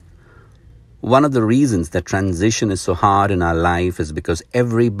One of the reasons that transition is so hard in our life is because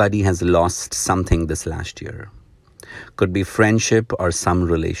everybody has lost something this last year. Could be friendship or some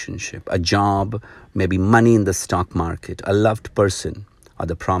relationship, a job, maybe money in the stock market, a loved person, or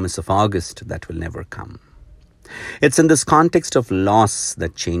the promise of August that will never come. It's in this context of loss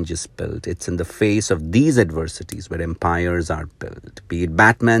that change is built. It's in the face of these adversities where empires are built, be it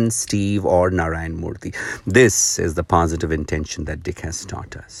Batman, Steve, or Narayan Murthy. This is the positive intention that Dick has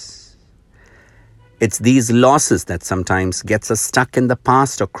taught us. It's these losses that sometimes gets us stuck in the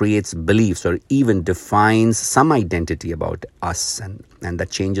past or creates beliefs or even defines some identity about us and that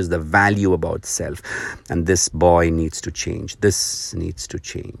changes the value about self. And this boy needs to change. This needs to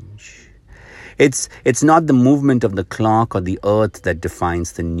change. It's not the movement of the clock or the earth that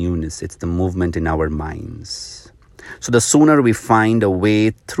defines the newness. It's the movement in our minds. So the sooner we find a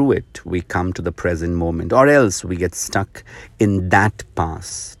way through it, we come to the present moment, or else we get stuck in that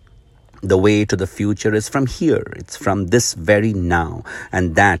past. The way to the future is from here. It's from this very now.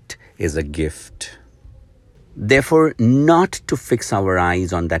 And that is a gift. Therefore, not to fix our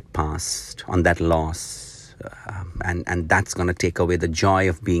eyes on that past, on that loss. And that's going to take away the joy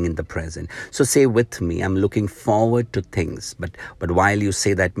of being in the present. So say with me, I'm looking forward to things. But while you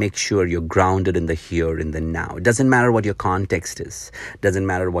say that, make sure you're grounded in the here, in the now. It doesn't matter what your context is. It doesn't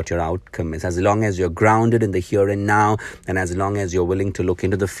matter what your outcome is. As long as you're grounded in the here and now, and as long as you're willing to look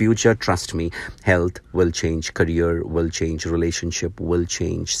into the future, trust me, health will change, career will change, relationship will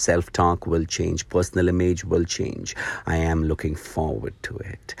change, self-talk will change, personal image will change. I am looking forward to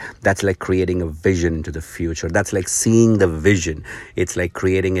it. That's like creating a vision into the future. That's like seeing the vision. It's like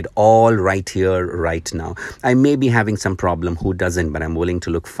creating it all right here, right now. I may be having some problem. Who doesn't? But I'm willing to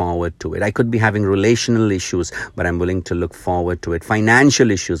look forward to it. I could be having relational issues, but I'm willing to look forward to it.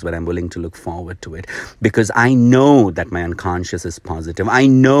 Financial issues, but I'm willing to look forward to it. Because I know that my unconscious is positive. I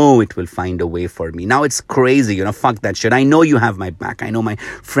know it will find a way for me. Now it's crazy, fuck that shit. I know you have my back. I know my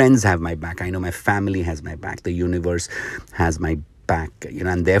friends have my back. I know my family has my back. The universe has my back,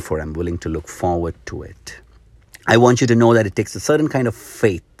 and therefore I'm willing to look forward to it. I want you to know that it takes a certain kind of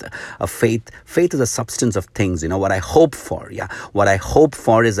faith. Faith is a substance of things. What I hope for. What I hope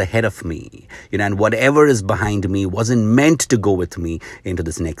for is ahead of me. And whatever is behind me wasn't meant to go with me into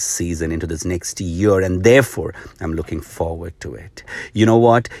this next season, into this next year. And therefore, I'm looking forward to it. You know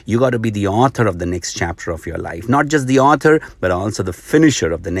what? You got to be the author of the next chapter of your life. Not just the author, but also the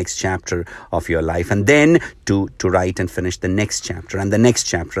finisher of the next chapter of your life. And then to write and finish the next chapter and the next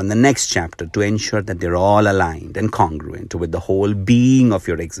chapter and the next chapter to ensure that they're all aligned and congruent with the whole being of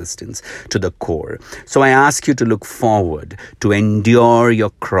your existence to the core. So I ask you to look forward, to endure your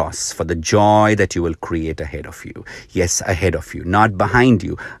cross for the joy that you will create ahead of you. Yes, ahead of you, not behind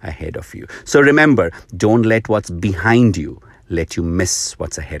you, ahead of you. So remember, don't let what's behind you let you miss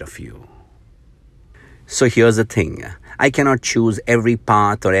what's ahead of you. So here's the thing. I cannot choose every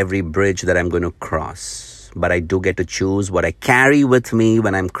path or every bridge that I'm going to cross. But I do get to choose what I carry with me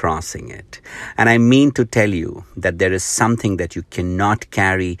when I'm crossing it. And I mean to tell you that there is something that you cannot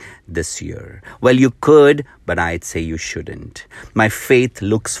carry this year. Well, you could, but I'd say you shouldn't. My faith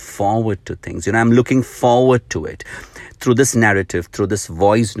looks forward to things. I'm looking forward to it. Through this narrative, through this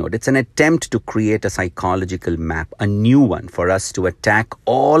voice note, it's an attempt to create a psychological map, a new one for us to attack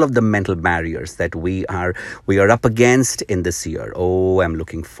all of the mental barriers that we are up against in this year. Oh, I'm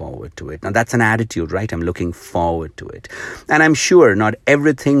looking forward to it. Now that's an attitude, right? I'm looking forward to it. And I'm sure not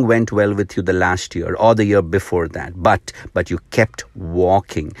everything went well with you the last year or the year before that, but you kept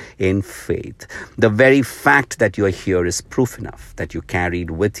walking in faith. The very fact that you're here is proof enough that you carried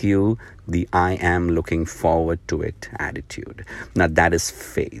with you the I am looking forward to it attitude. Now that is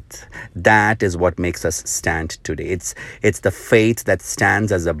faith. That is what makes us stand today. It's the faith that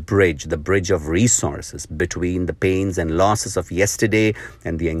stands as a bridge, the bridge of resources between the pains and losses of yesterday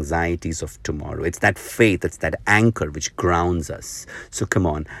and the anxieties of tomorrow. It's that faith, it's that anchor which grounds us. So come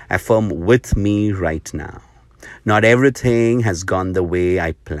on, affirm with me right now. Not everything has gone the way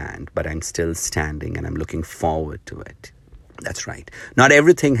I planned, but I'm still standing and I'm looking forward to it. That's right. Not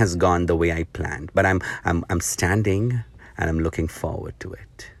everything has gone the way I planned, but I'm standing and I'm looking forward to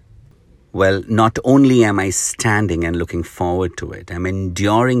it. Well, not only am I standing and looking forward to it, I'm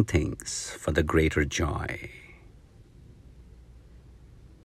enduring things for the greater joy.